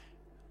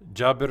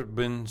Jabir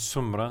bin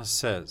Sumra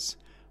says,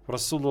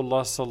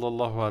 Rasulullah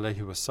sallallahu alaihi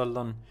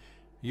wasallam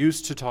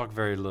used to talk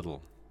very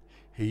little.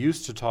 He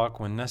used to talk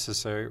when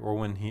necessary or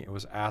when he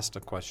was asked a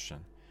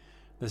question.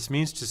 This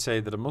means to say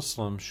that a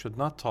Muslim should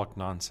not talk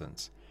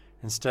nonsense.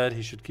 Instead,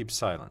 he should keep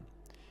silent.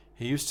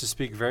 He used to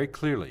speak very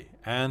clearly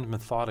and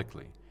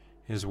methodically.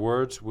 His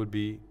words would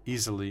be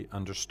easily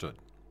understood.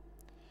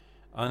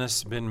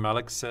 Anas bin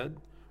Malik said,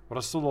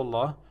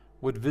 Rasulullah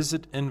would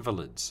visit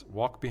invalids,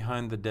 walk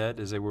behind the dead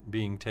as they were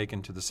being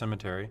taken to the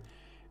cemetery,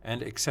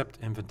 and accept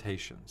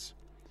invitations.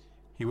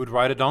 He would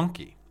ride a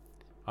donkey.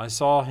 I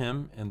saw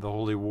him in the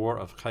holy war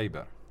of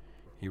Khaybar.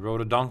 He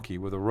rode a donkey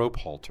with a rope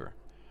halter.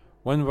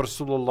 When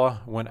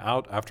Rasulullah went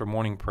out after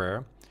morning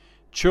prayer,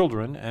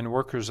 children and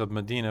workers of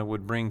Medina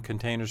would bring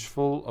containers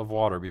full of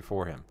water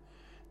before him.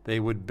 They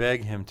would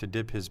beg him to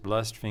dip his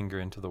blessed finger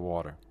into the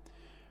water.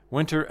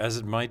 Winter as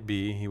it might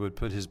be, he would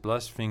put his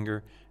blessed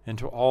finger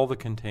into all the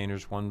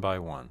containers one by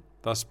one,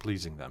 thus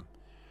pleasing them.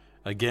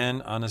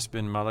 Again, Anas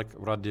bin Malik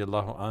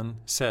radiallahu an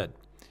said,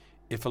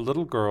 if a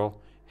little girl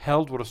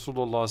held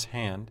Rasulullah's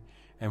hand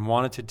and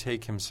wanted to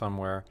take him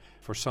somewhere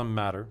for some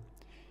matter,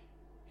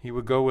 he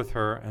would go with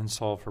her and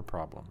solve her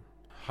problem.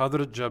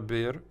 Hadrat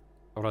Jabir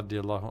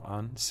radiallahu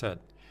an said,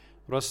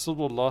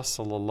 Rasulullah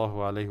sallallahu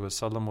alaihi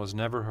wasallam was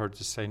never heard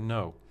to say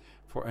no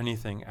for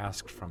anything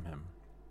asked from him.